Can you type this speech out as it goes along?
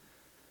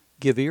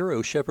Give ear,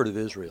 O shepherd of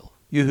Israel,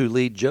 you who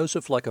lead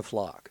Joseph like a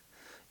flock,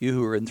 you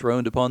who are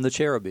enthroned upon the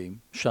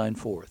cherubim, shine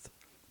forth.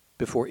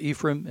 Before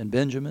Ephraim and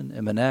Benjamin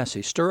and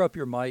Manasseh, stir up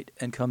your might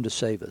and come to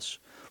save us.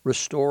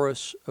 Restore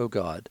us, O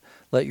God.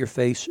 Let your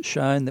face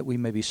shine that we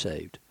may be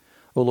saved.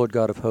 O Lord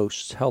God of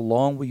hosts, how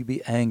long will you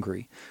be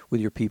angry with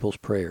your people's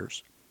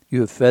prayers?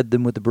 You have fed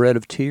them with the bread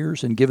of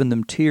tears and given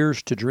them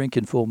tears to drink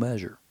in full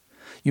measure.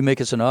 You make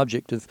us an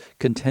object of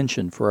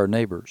contention for our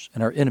neighbors,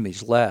 and our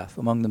enemies laugh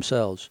among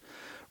themselves.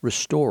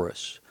 Restore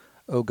us,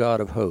 O God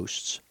of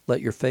hosts.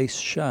 Let your face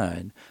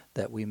shine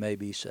that we may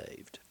be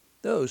saved.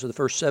 Those are the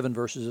first 7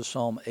 verses of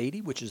Psalm 80,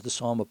 which is the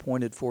psalm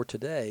appointed for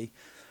today,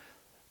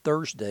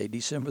 Thursday,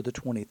 December the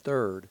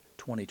 23rd,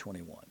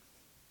 2021.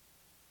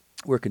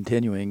 We're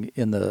continuing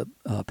in the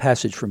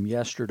passage from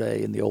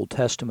yesterday in the Old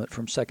Testament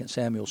from 2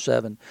 Samuel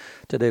 7.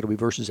 Today it'll be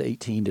verses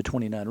 18 to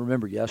 29.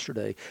 Remember,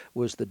 yesterday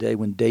was the day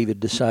when David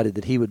decided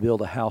that he would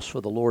build a house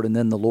for the Lord, and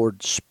then the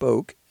Lord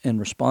spoke and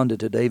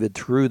responded to David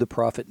through the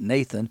prophet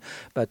Nathan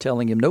by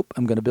telling him, nope,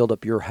 I'm going to build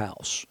up your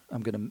house.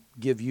 I'm going to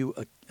give you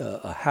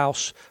a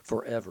house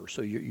forever.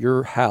 So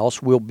your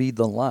house will be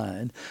the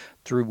line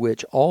through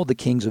which all the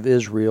kings of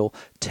Israel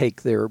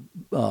take their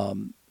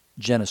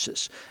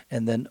Genesis.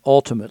 And then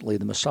ultimately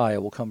the Messiah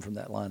will come from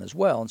that line as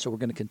well. And so we're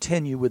going to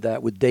continue with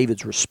that, with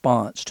David's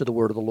response to the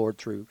word of the Lord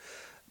through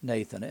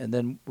Nathan. And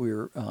then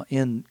we're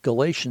in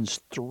Galatians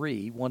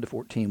 3, 1 to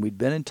 14. We'd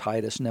been in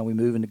Titus, now we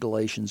move into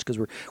Galatians because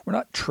we're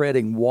not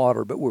treading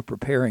water, but we're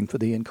preparing for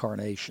the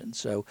incarnation.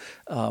 So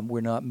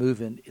we're not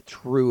moving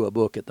through a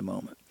book at the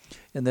moment.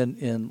 And then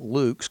in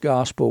Luke's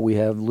gospel, we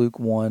have Luke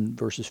 1,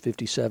 verses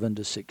 57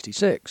 to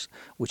 66,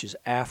 which is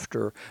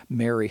after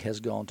Mary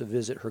has gone to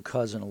visit her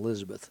cousin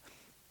Elizabeth.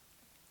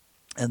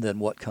 And then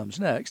what comes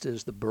next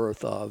is the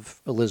birth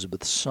of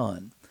Elizabeth's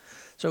son.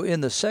 So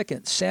in the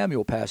 2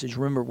 Samuel passage,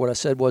 remember what I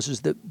said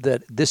is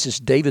that this is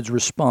David's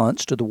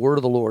response to the word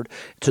of the Lord,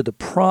 to the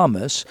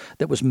promise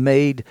that was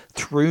made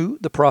through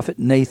the prophet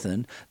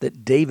Nathan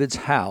that David's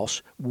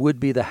house would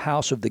be the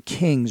house of the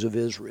kings of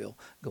Israel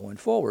going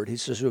forward. He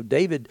says, so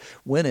David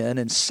went in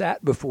and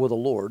sat before the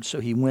Lord. So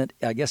he went,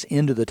 I guess,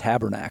 into the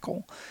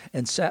tabernacle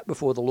and sat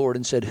before the Lord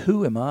and said,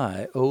 who am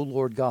I, O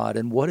Lord God,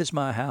 and what is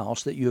my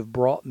house that you have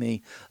brought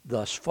me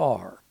thus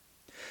far?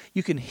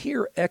 You can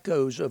hear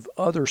echoes of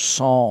other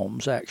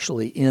psalms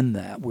actually in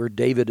that, where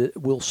David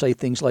will say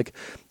things like,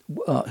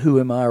 who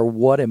am I, or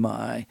what am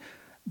I?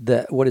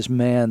 That what is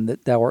man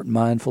that thou art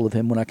mindful of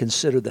him? When I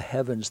consider the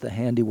heavens, the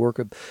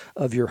handiwork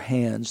of your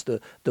hands,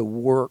 the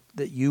work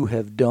that you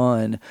have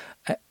done,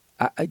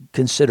 I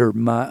consider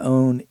my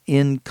own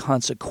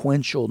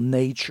inconsequential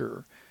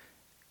nature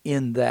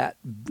in that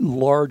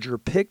larger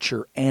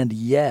picture, and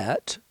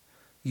yet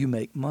you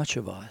make much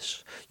of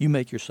us. You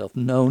make yourself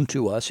known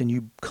to us, and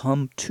you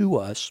come to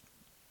us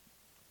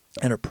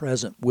and are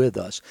present with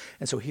us.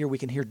 And so here we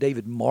can hear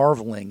David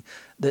marveling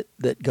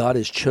that God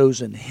has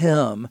chosen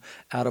him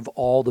out of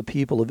all the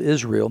people of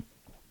Israel,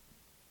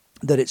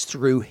 that it's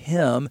through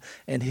him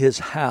and his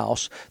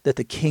house that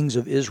the kings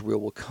of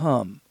Israel will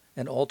come.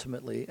 And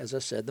ultimately, as I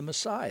said, the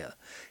Messiah.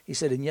 He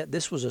said, and yet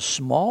this was a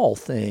small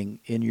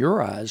thing in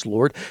your eyes,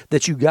 Lord,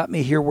 that you got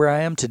me here where I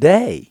am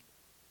today.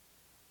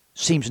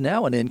 Seems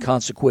now an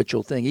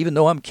inconsequential thing, even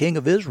though I'm king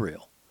of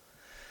Israel.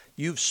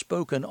 You've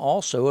spoken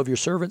also of your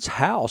servant's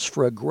house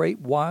for a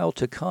great while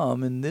to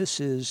come, and this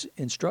is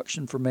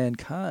instruction for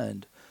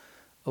mankind,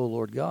 O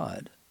Lord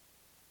God.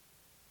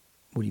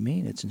 What do you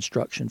mean it's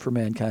instruction for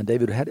mankind?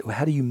 David,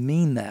 how do you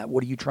mean that?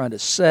 What are you trying to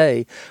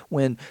say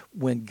when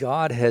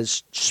God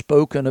has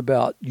spoken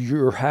about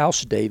your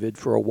house, David,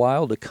 for a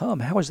while to come?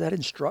 How is that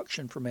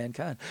instruction for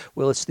mankind?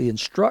 Well, it's the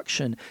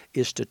instruction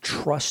is to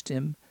trust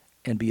him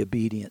and be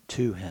obedient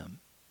to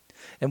him.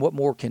 And what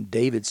more can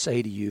David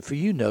say to you? For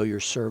you know your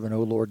servant,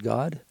 O Lord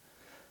God.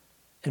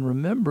 And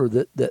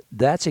remember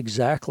that's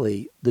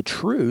exactly the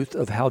truth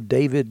of how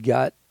David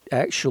got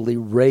actually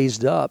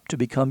raised up to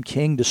become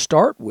king to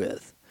start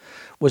with,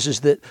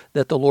 was that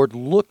the Lord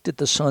looked at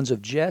the sons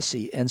of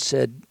Jesse and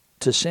said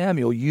to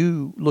Samuel,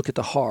 you look at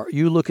the heart,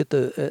 you look at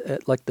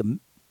like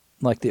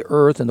the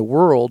earth and the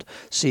world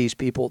sees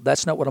people.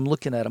 That's not what I'm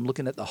looking at. I'm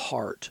looking at the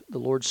heart. The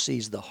Lord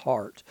sees the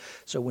heart.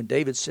 So when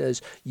David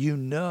says, you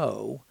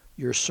know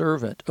your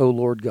servant, O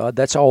Lord God,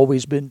 that's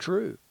always been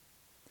true.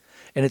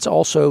 And it's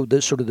also the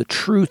sort of the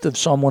truth of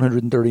Psalm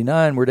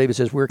 139, where David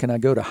says, where can I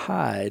go to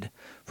hide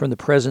from the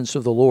presence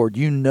of the Lord?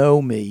 You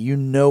know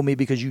me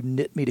because you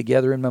knit me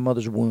together in my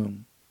mother's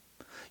womb.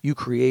 You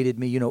created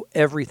me. You know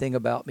everything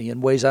about me in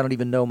ways I don't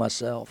even know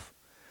myself.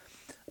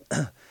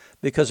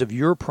 Because of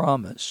your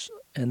promise.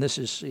 And this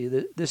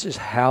is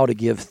how to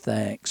give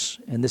thanks,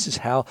 and this is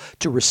how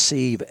to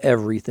receive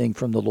everything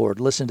from the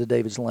Lord. Listen to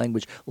David's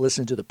language.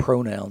 Listen to the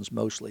pronouns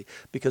mostly.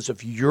 Because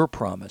of your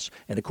promise,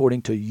 and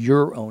according to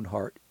your own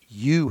heart,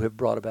 you have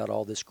brought about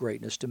all this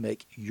greatness to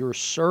make your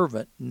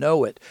servant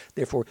know it.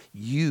 Therefore,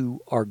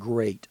 you are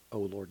great, O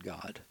Lord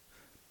God.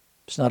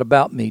 It's not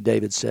about me,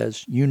 David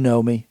says. You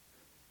know me.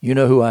 You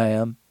know who I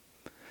am.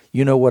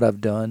 You know what I've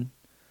done.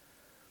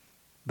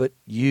 But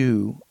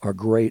you are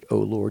great, O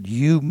Lord.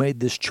 You made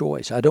this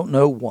choice. I don't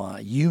know why.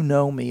 You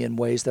know me in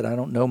ways that I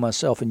don't know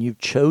myself, and you've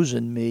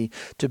chosen me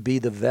to be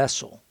the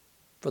vessel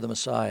for the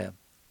Messiah.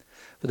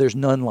 For there's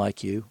none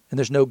like you, and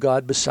there's no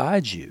God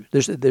besides you.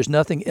 There's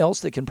nothing else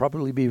that can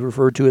properly be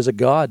referred to as a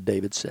God,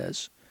 David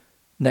says,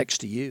 next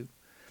to you.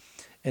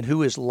 And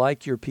who is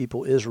like your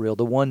people Israel,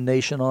 the one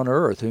nation on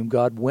earth, whom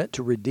God went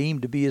to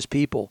redeem to be his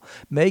people,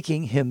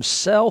 making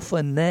himself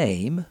a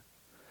name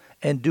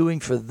and doing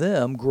for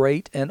them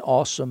great and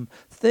awesome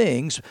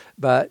things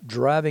by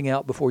driving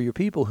out before your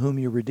people, whom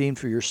you redeemed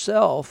for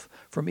yourself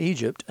from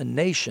Egypt, a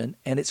nation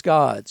and its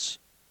gods.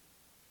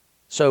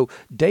 So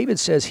David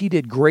says he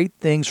did great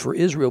things for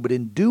Israel, but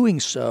in doing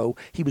so,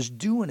 he was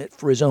doing it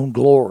for his own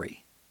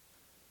glory,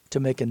 to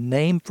make a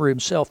name for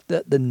himself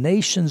that the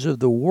nations of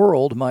the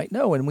world might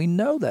know. And we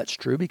know that's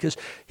true because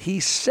he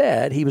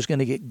said he was going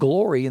to get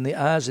glory in the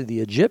eyes of the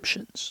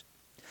Egyptians.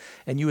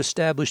 And you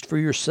established for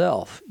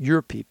yourself,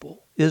 your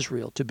people,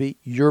 Israel, to be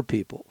your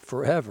people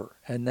forever.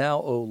 And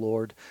now, O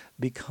Lord,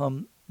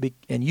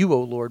 you,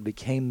 O Lord,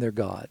 became their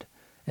God.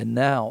 And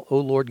now, O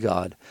Lord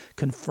God,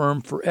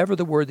 confirm forever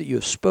the word that you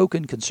have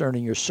spoken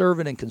concerning your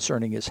servant and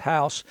concerning his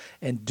house,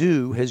 and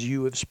do as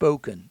you have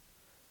spoken.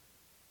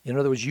 In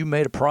other words, you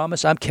made a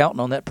promise. I'm counting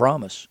on that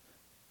promise.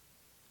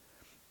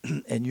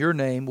 And your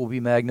name will be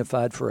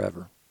magnified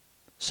forever,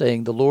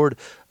 saying, the Lord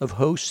of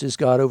hosts is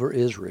God over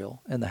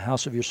Israel, and the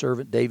house of your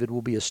servant David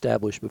will be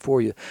established before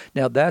you.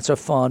 Now, that's a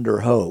fonder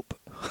hope,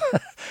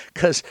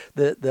 because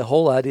the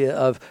whole idea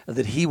of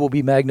that he will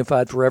be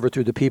magnified forever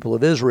through the people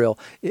of Israel,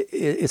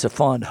 it's a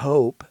fond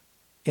hope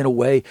in a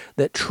way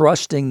that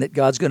trusting that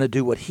God's going to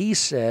do what he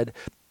said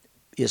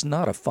is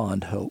not a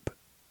fond hope.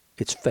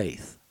 It's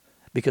faith,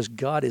 because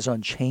God is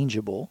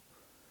unchangeable,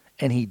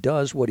 and he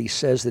does what he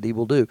says that he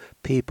will do.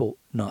 People,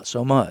 not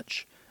so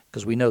much.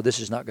 Because we know this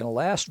is not going to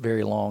last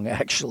very long,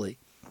 actually,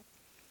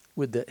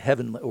 with the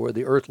heavenly or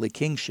the earthly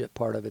kingship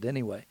part of it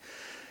anyway.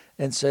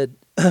 And said,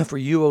 for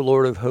you, O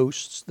Lord of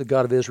hosts, the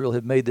God of Israel,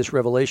 have made this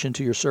revelation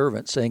to your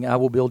servant, saying, I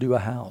will build you a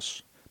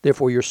house.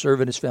 Therefore your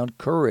servant has found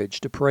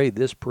courage to pray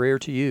this prayer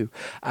to you.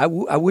 I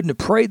wouldn't have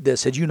prayed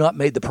this had you not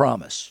made the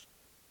promise.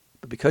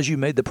 But because you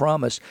made the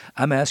promise,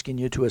 I'm asking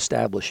you to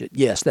establish it.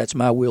 Yes, that's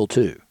my will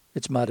too.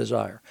 It's my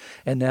desire.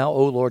 And now,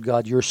 O Lord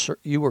God,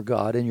 you are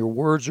God, and your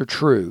words are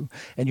true,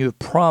 and you have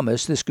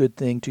promised this good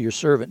thing to your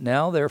servant.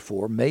 Now,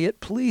 therefore, may it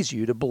please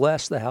you to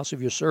bless the house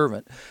of your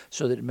servant,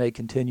 so that it may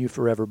continue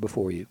forever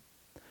before you.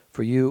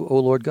 For you, O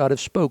Lord God, have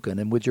spoken,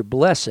 and with your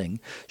blessing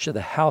shall the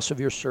house of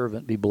your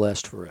servant be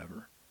blessed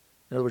forever.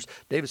 In other words,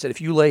 David said,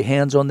 if you lay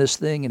hands on this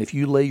thing, and if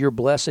you lay your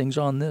blessings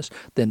on this,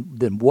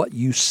 then what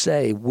you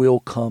say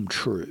will come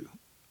true.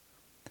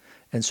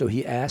 And so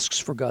he asks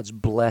for God's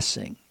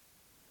blessing,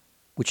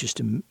 which is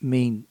to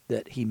mean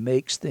that he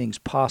makes things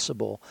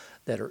possible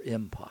that are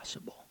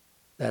impossible.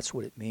 That's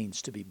what it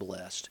means to be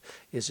blessed,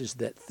 is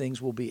that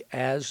things will be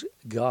as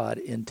God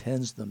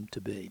intends them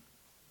to be.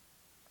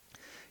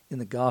 In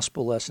the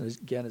gospel lesson,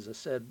 again, as I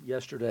said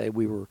yesterday,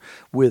 we were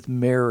with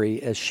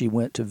Mary as she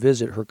went to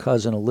visit her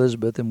cousin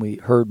Elizabeth, and we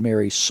heard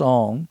Mary's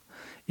song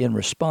in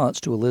response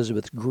to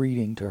Elizabeth's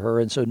greeting to her.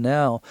 And so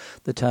now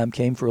the time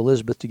came for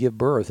Elizabeth to give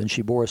birth, and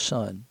she bore a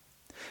son.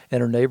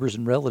 And her neighbors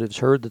and relatives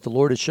heard that the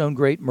Lord had shown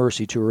great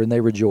mercy to her, and they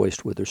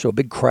rejoiced with her. So a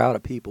big crowd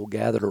of people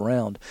gathered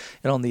around.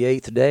 And on the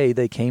 8th day,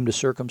 they came to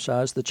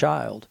circumcise the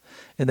child.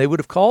 And they would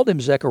have called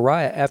him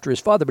Zechariah after his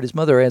father, but his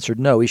mother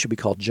answered, no, he should be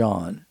called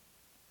John,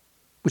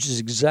 which is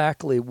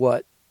exactly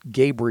what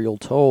Gabriel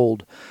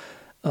told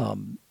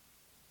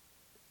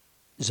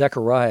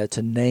Zechariah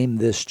to name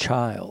this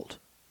child.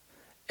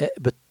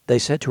 But they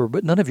said to her,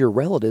 but none of your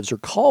relatives are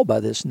called by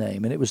this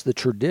name. And it was the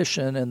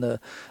tradition and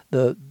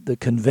the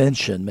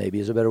convention, maybe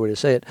is a better way to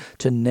say it,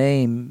 to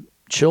name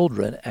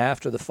children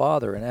after the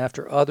father and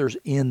after others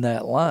in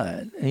that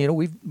line. And,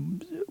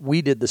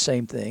 we did the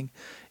same thing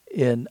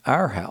in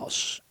our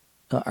house.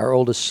 Our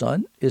oldest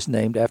son is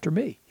named after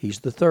me. He's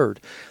the third.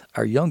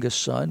 Our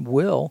youngest son,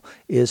 Will,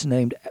 is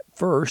named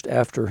first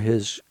after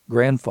his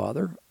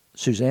grandfather,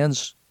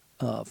 Suzanne's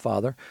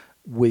father,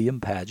 William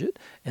Paget,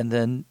 and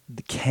then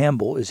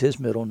Campbell is his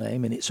middle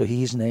name, and so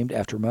he's named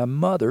after my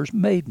mother's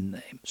maiden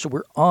name. So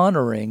we're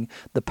honoring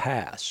the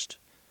past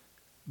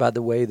by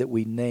the way that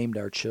we named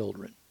our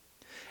children.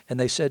 And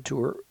they said to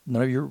her,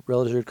 none of your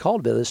relatives are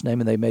called by this name,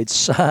 and they made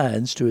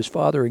signs to his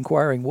father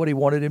inquiring what he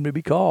wanted him to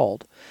be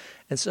called.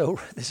 And so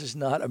this is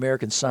not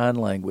American Sign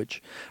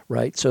Language,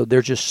 right? So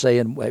they're just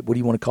saying, what do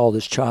you want to call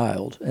this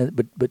child?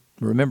 But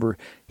remember,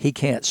 he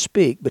can't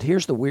speak. But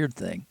here's the weird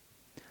thing.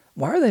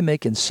 Why are they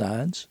making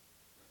signs?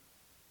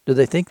 Do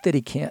they think that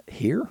he can't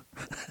hear?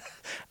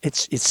 It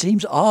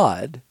seems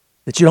odd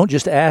that you don't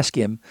just ask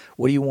him,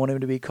 what do you want him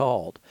to be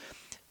called?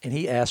 And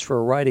he asked for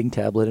a writing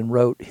tablet and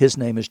wrote, his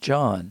name is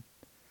John.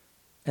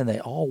 And they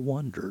all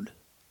wondered,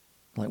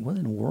 like, what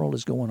in the world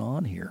is going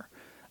on here?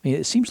 I mean,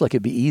 it seems like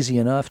it'd be easy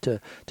enough to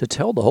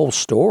tell the whole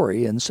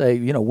story and say,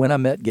 when I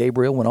met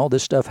Gabriel, when all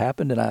this stuff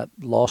happened and I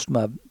lost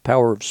my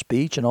power of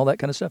speech and all that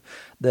kind of stuff,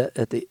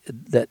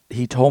 that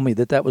he told me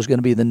that was going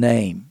to be the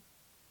name.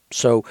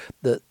 So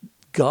the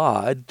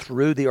God,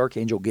 through the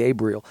archangel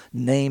Gabriel,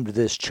 named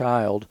this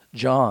child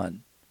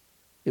John.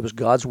 It was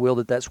God's will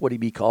that that's what he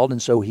be called,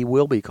 and so he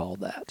will be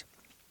called that.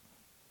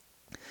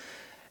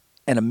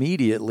 And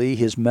immediately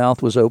his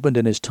mouth was opened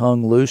and his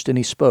tongue loosed, and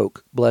he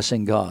spoke,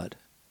 blessing God.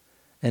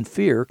 And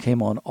fear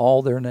came on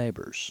all their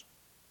neighbors,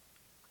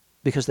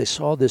 because they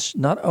saw this.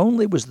 Not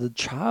only was the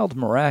child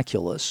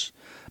miraculous,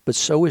 but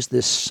so is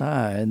this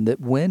sign that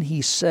when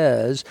he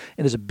says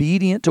and is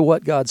obedient to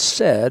what God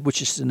said,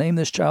 which is to name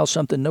this child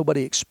something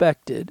nobody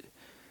expected,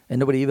 and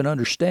nobody even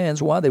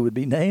understands why they would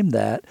be named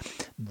that,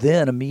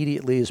 then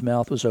immediately his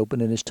mouth was open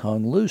and his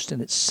tongue loosed.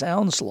 And it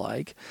sounds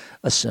like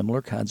a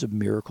similar kinds of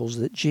miracles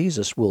that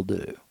Jesus will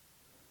do.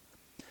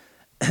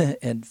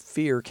 And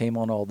fear came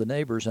on all the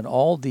neighbors, and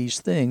all these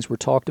things were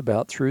talked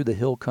about through the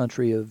hill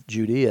country of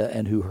Judea,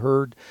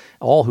 and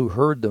all who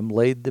heard them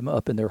laid them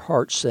up in their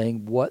hearts,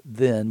 saying, what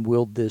then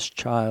will this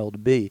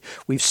child be?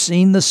 We've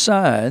seen the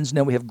signs,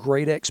 now we have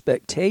great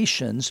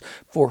expectations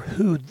for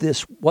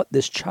what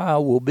this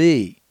child will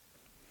be.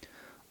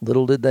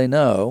 Little did they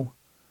know,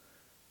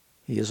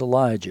 he is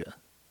Elijah.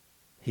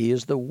 He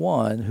is the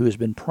one who has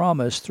been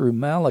promised through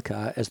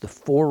Malachi as the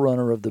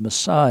forerunner of the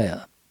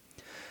Messiah.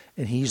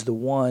 And he's the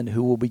one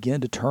who will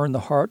begin to turn the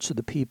hearts of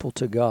the people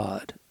to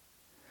God.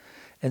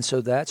 And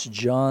so that's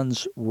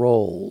John's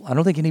role. I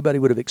don't think anybody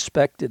would have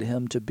expected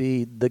him to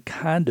be the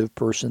kind of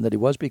person that he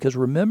was, because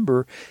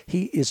remember,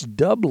 he is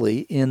doubly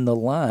in the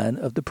line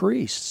of the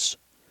priests.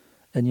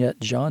 And yet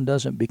John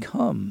doesn't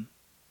become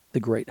the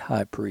great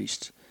high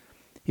priest.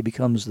 He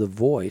becomes the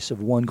voice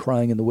of one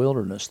crying in the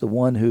wilderness, the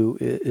one who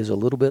is a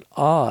little bit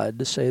odd,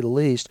 to say the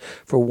least,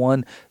 for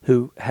one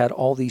who had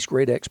all these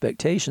great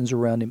expectations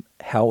around him.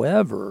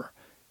 However,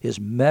 his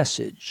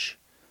message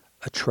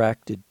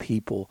attracted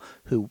people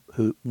who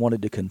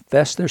wanted to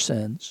confess their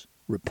sins,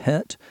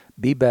 repent,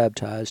 be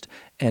baptized,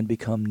 and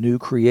become new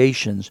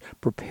creations,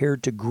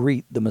 prepared to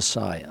greet the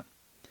Messiah.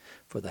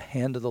 For the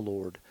hand of the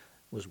Lord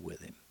was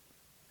with him.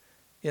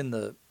 In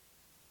the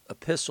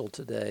epistle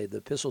today, the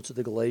epistle to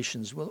the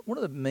Galatians, one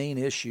of the main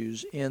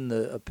issues in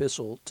the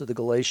epistle to the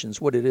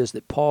Galatians, what it is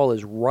that Paul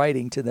is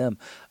writing to them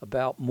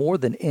about more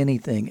than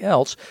anything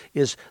else,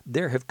 is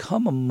there have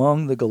come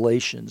among the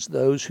Galatians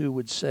those who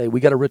would say, we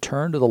got to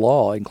return to the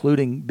law,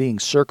 including being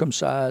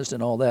circumcised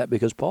and all that,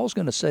 because Paul's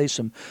going to say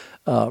some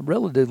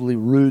relatively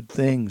rude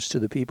things to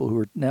the people who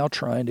are now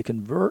trying to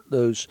convert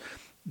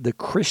the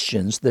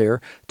Christians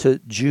there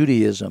to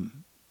Judaism.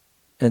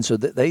 And so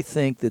they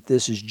think that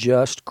this is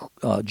just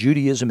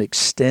Judaism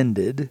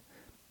extended,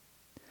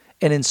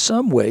 and in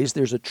some ways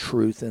there's a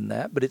truth in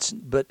that.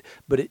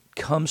 But it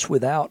comes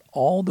without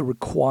all the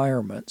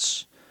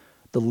requirements,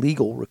 the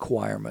legal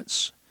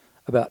requirements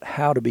about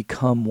how to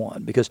become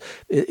one, because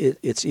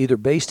it's either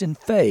based in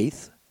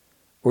faith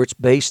or it's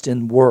based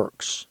in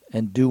works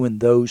and doing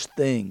those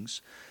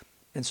things.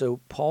 And so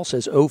Paul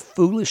says, "O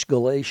foolish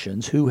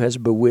Galatians, who has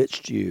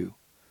bewitched you?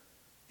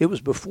 It was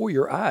before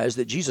your eyes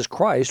that Jesus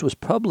Christ was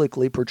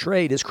publicly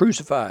portrayed as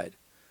crucified.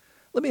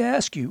 Let me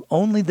ask you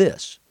only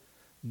this.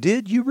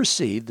 Did you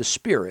receive the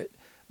Spirit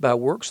by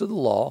works of the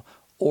law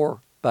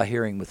or by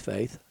hearing with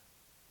faith?"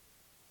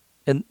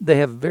 And they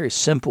have a very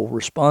simple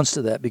response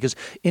to that, because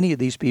any of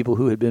these people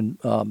who had been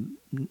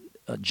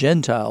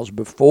Gentiles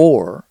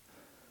before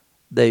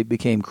they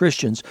became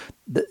Christians,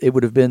 it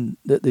would have been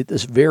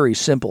this very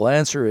simple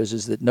answer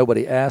is that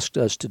nobody asked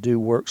us to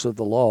do works of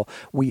the law.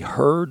 We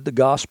heard the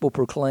gospel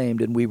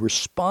proclaimed and we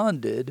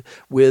responded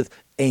with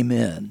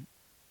amen.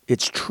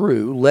 It's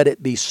true. Let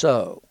it be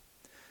so.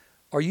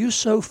 Are you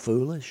so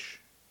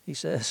foolish? He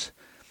says.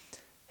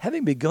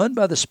 Having begun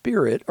by the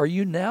Spirit, are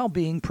you now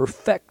being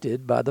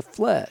perfected by the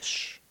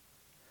flesh?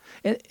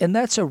 And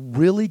that's a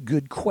really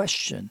good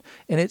question.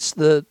 And it's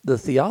the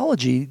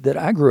theology that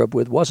I grew up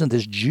with wasn't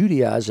this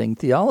Judaizing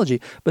theology,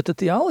 but the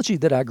theology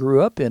that I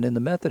grew up in the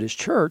Methodist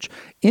Church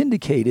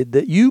indicated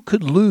that you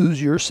could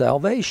lose your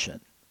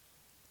salvation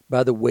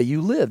by the way you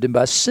lived and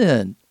by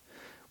sin.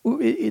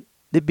 It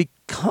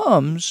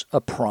becomes a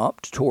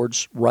prompt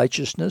towards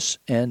righteousness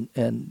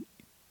and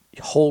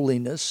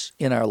holiness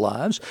in our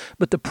lives.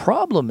 But the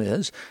problem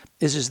is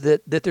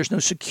that there's no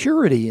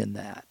security in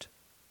that.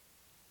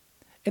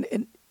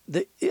 And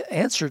the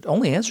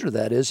only answer to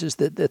that is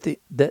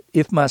that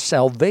if my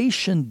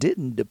salvation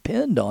didn't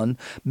depend on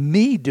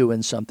me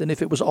doing something,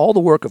 if it was all the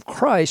work of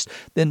Christ,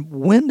 then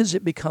when does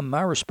it become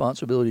my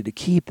responsibility to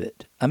keep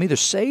it? I'm either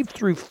saved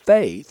through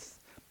faith,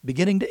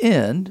 beginning to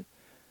end,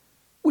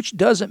 which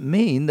doesn't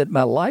mean that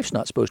my life's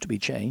not supposed to be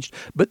changed,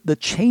 but the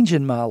change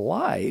in my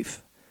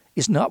life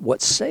is not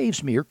what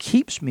saves me or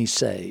keeps me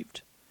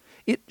saved.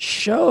 It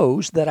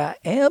shows that I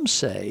am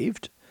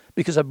saved,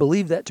 because I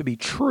believe that to be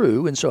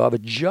true, and so I've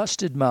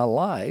adjusted my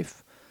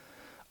life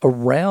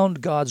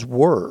around God's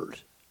Word.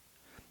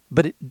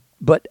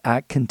 But I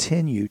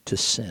continue to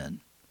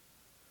sin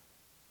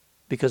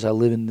because I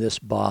live in this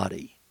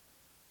body,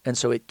 and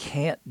so it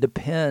can't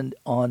depend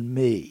on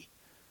me.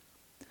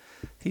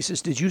 He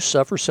says, did you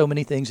suffer so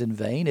many things in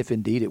vain, if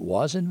indeed it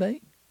was in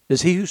vain?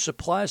 Does he who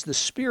supplies the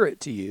Spirit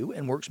to you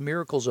and works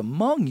miracles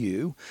among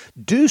you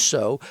do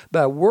so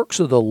by works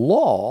of the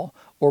law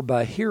or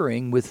by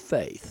hearing with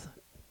faith?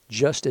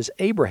 Just as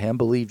Abraham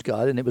believed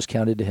God and it was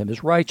counted to him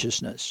as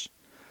righteousness.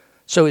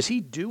 So is he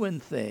doing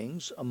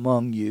things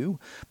among you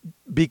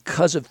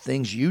because of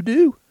things you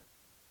do?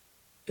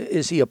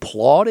 Is he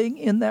applauding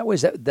in that way?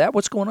 Is that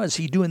what's going on? Is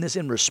he doing this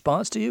in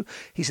response to you?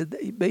 He said,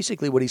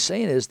 basically what he's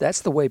saying is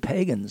that's the way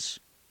pagans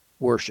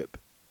worship.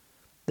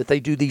 That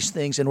they do these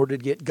things in order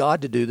to get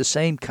God to do the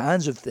same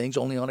kinds of things,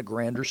 only on a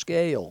grander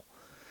scale.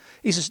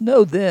 He says,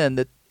 know then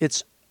that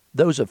it's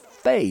those of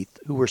faith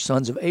who were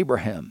sons of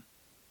Abraham.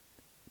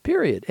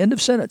 Period. End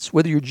of sentence.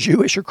 Whether you're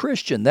Jewish or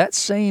Christian, that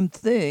same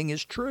thing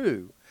is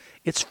true.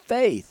 It's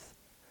faith.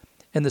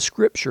 And the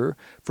Scripture,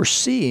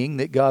 foreseeing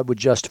that God would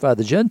justify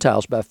the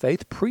Gentiles by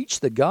faith,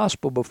 preached the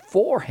gospel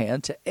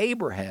beforehand to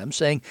Abraham,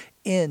 saying,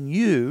 in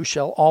you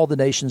shall all the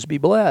nations be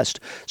blessed.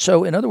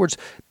 So, in other words,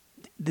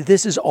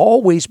 this has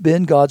always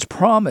been God's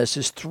promise,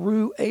 is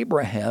through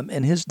Abraham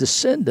and his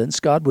descendants,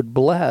 God would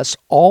bless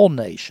all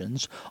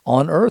nations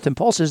on earth. And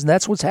Paul says, and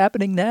that's what's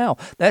happening now.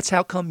 That's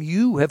how come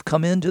you have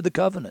come into the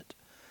covenant.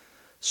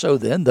 So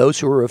then, those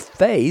who are of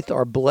faith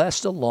are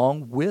blessed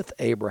along with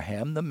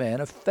Abraham, the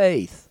man of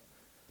faith.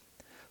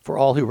 For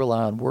all who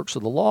rely on works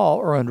of the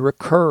law are under a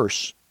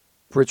curse.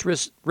 For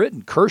it's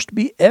written, cursed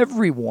be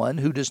everyone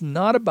who does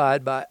not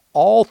abide by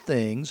all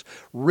things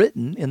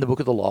written in the book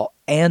of the law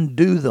and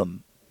do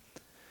them.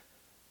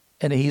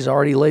 And he's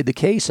already laid the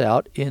case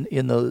out in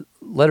the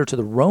letter to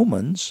the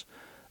Romans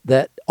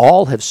that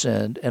all have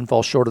sinned and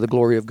fall short of the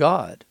glory of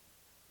God.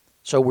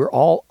 So we're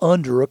all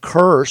under a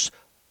curse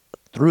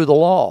through the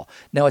law.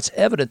 Now it's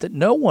evident that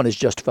no one is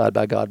justified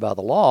by God by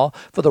the law,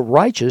 for the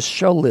righteous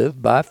shall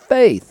live by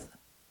faith.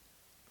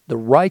 The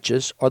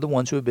righteous are the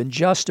ones who have been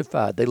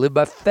justified. They live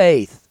by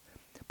faith.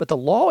 But the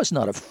law is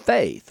not of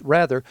faith.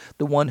 Rather,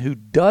 the one who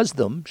does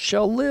them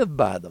shall live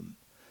by them.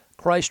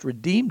 Christ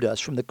redeemed us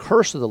from the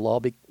curse of the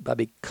law by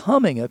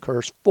becoming a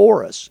curse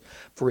for us.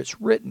 For it's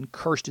written,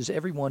 cursed is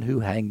everyone who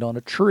hanged on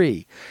a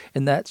tree.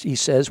 And that's, he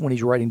says when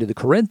he's writing to the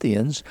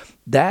Corinthians,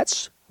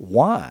 that's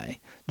why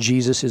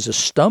Jesus is a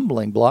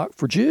stumbling block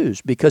for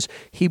Jews, because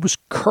he was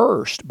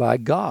cursed by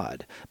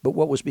God. But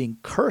what was being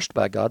cursed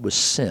by God was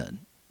sin.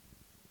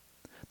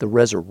 The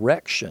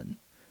resurrection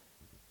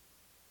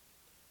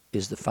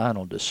is the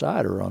final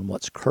decider on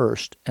what's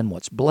cursed and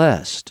what's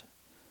blessed.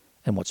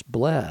 And what's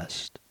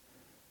blessed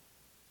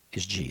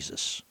is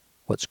Jesus.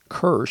 What's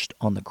cursed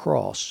on the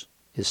cross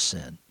is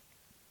sin.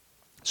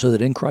 So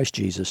that in Christ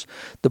Jesus,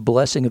 the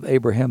blessing of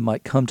Abraham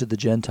might come to the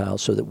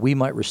Gentiles so that we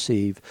might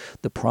receive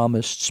the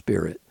promised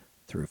Spirit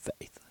through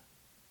faith.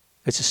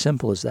 It's as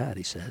simple as that,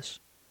 he says.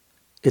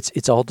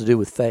 It's all to do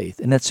with faith.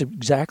 And that's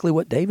exactly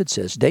what David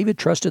says. David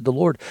trusted the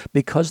Lord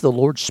because the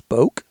Lord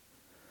spoke.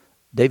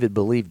 David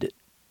believed it.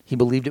 He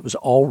believed it was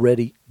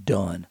already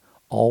done,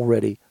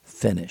 already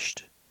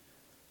finished.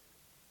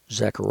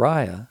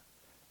 Zechariah,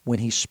 when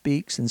he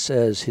speaks and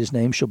says his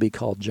name shall be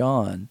called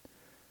John,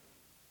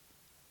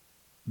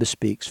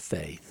 bespeaks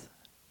faith.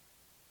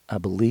 I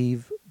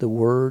believe the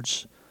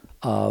words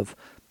of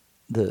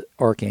the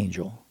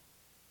archangel.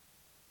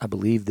 I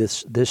believe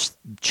this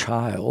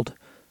child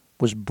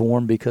was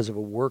born because of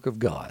a work of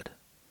God,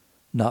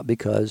 not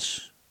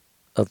because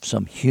of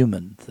some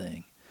human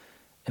thing.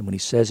 And when he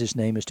says his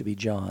name is to be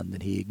John,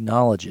 then he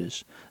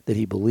acknowledges that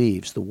he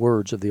believes the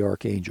words of the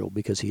archangel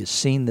because he has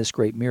seen this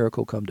great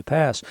miracle come to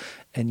pass.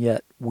 And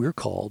yet we're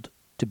called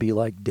to be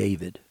like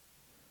David,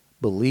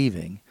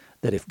 believing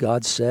that if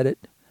God said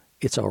it,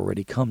 it's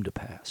already come to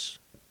pass.